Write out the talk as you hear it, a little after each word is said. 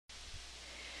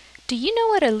Do you know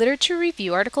what a literature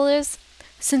review article is?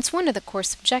 Since one of the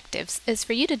course objectives is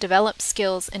for you to develop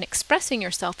skills in expressing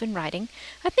yourself in writing,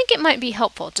 I think it might be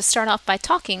helpful to start off by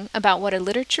talking about what a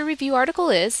literature review article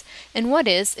is and what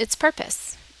is its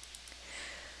purpose.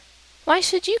 Why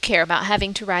should you care about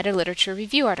having to write a literature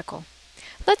review article?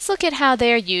 Let's look at how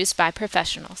they are used by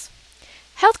professionals.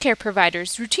 Healthcare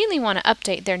providers routinely want to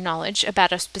update their knowledge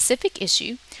about a specific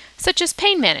issue, such as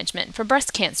pain management for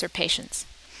breast cancer patients,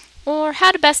 or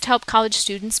how to best help college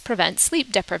students prevent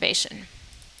sleep deprivation.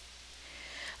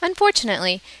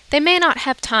 Unfortunately, they may not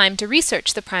have time to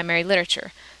research the primary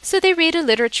literature, so they read a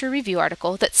literature review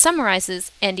article that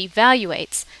summarizes and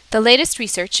evaluates the latest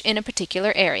research in a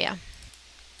particular area.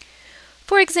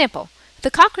 For example,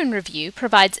 the Cochrane Review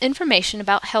provides information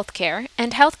about healthcare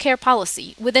and healthcare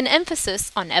policy with an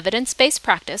emphasis on evidence-based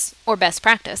practice, or best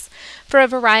practice, for a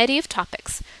variety of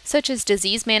topics, such as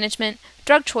disease management,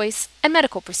 drug choice, and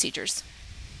medical procedures.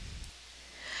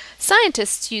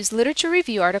 Scientists use literature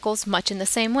review articles much in the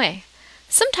same way.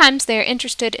 Sometimes they are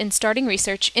interested in starting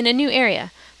research in a new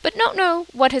area, but don't know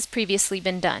what has previously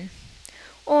been done.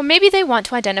 Or maybe they want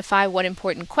to identify what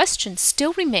important questions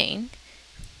still remain,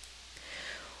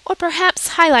 or perhaps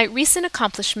highlight recent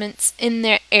accomplishments in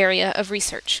their area of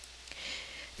research.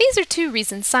 These are two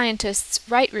reasons scientists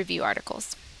write review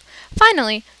articles.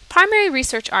 Finally, primary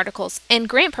research articles and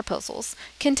grant proposals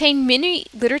contain many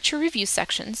literature review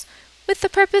sections with the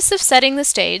purpose of setting the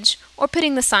stage or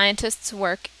putting the scientist's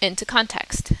work into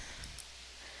context.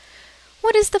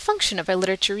 What is the function of a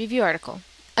literature review article?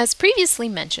 As previously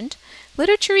mentioned,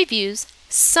 literature reviews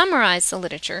summarize the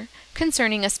literature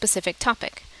concerning a specific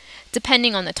topic.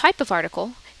 Depending on the type of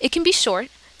article, it can be short,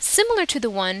 similar to the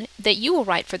one that you will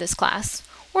write for this class,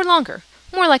 or longer,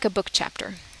 more like a book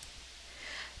chapter.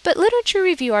 But literature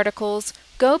review articles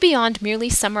go beyond merely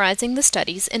summarizing the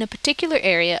studies in a particular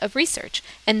area of research,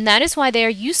 and that is why they are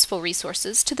useful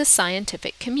resources to the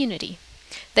scientific community.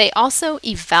 They also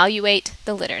evaluate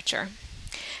the literature.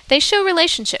 They show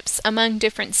relationships among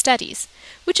different studies,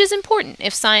 which is important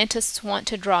if scientists want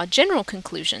to draw general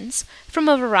conclusions from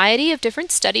a variety of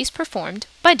different studies performed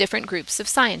by different groups of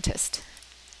scientists.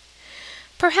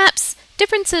 Perhaps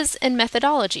differences in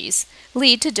methodologies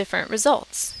lead to different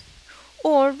results.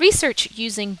 Or research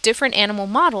using different animal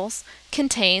models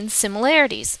contains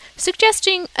similarities,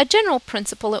 suggesting a general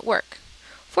principle at work.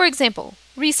 For example,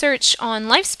 research on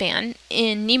lifespan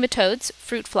in nematodes,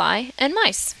 fruit fly, and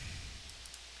mice.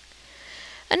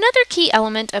 Another key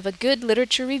element of a good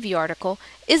literature review article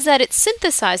is that it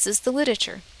synthesizes the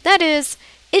literature. That is,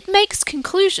 it makes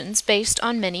conclusions based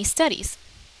on many studies.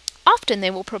 Often they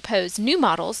will propose new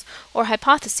models or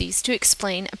hypotheses to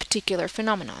explain a particular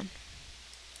phenomenon.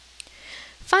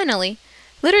 Finally,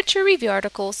 literature review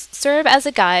articles serve as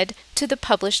a guide to the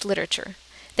published literature.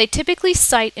 They typically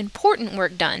cite important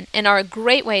work done and are a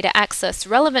great way to access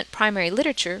relevant primary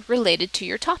literature related to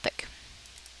your topic.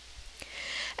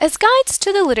 As guides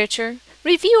to the literature,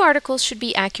 review articles should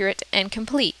be accurate and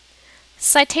complete.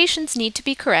 Citations need to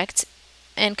be correct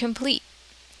and complete.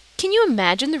 Can you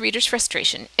imagine the reader's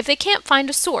frustration if they can't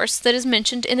find a source that is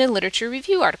mentioned in a literature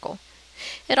review article?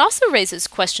 It also raises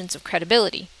questions of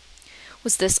credibility.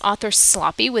 Was this author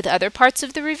sloppy with other parts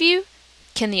of the review?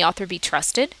 Can the author be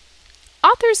trusted?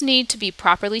 Authors need to be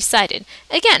properly cited,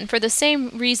 again for the same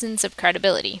reasons of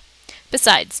credibility.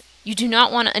 Besides, you do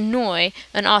not want to annoy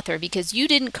an author because you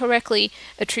didn't correctly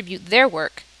attribute their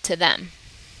work to them.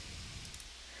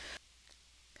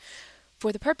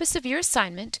 For the purpose of your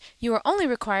assignment, you are only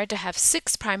required to have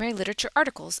 6 primary literature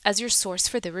articles as your source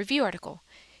for the review article.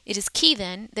 It is key,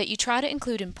 then, that you try to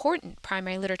include important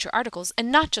primary literature articles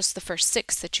and not just the first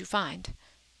 6 that you find.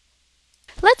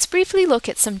 Let's briefly look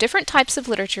at some different types of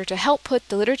literature to help put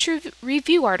the literature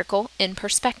review article in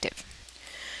perspective.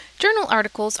 Journal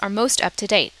articles are most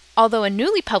up-to-date, although a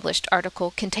newly published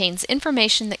article contains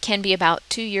information that can be about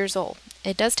 2 years old.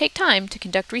 It does take time to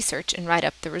conduct research and write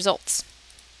up the results.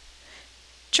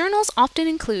 Journals often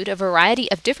include a variety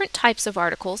of different types of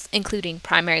articles, including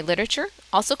primary literature,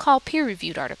 also called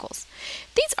peer-reviewed articles.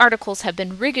 These articles have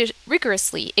been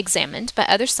rigorously examined by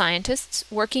other scientists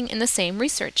working in the same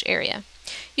research area.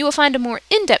 You will find a more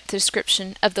in-depth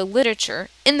description of the literature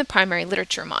in the primary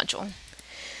literature module.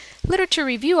 Literature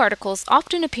review articles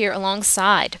often appear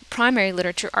alongside primary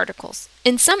literature articles.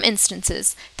 In some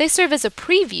instances, they serve as a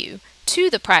preview to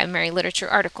the primary literature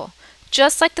article,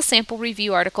 just like the sample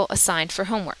review article assigned for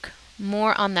homework.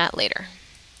 More on that later.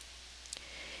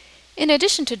 In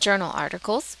addition to journal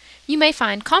articles, you may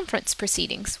find conference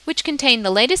proceedings, which contain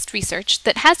the latest research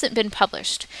that hasn't been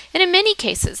published, and in many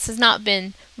cases has not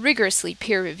been rigorously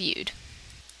peer-reviewed.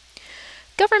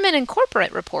 government and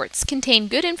corporate reports contain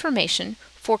good information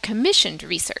for commissioned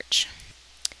research.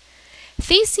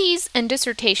 Theses and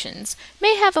dissertations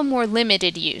may have a more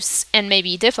limited use and may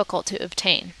be difficult to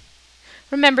obtain.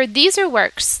 Remember, these are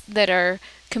works that are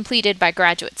completed by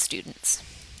graduate students.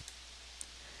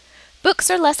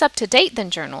 Books are less up to date than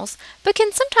journals, but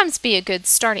can sometimes be a good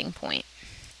starting point.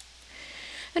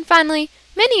 And finally,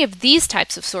 many of these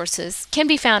types of sources can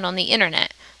be found on the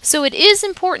internet, so it is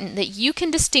important that you can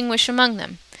distinguish among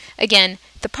them. Again,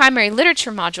 the primary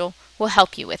literature module will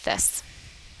help you with this.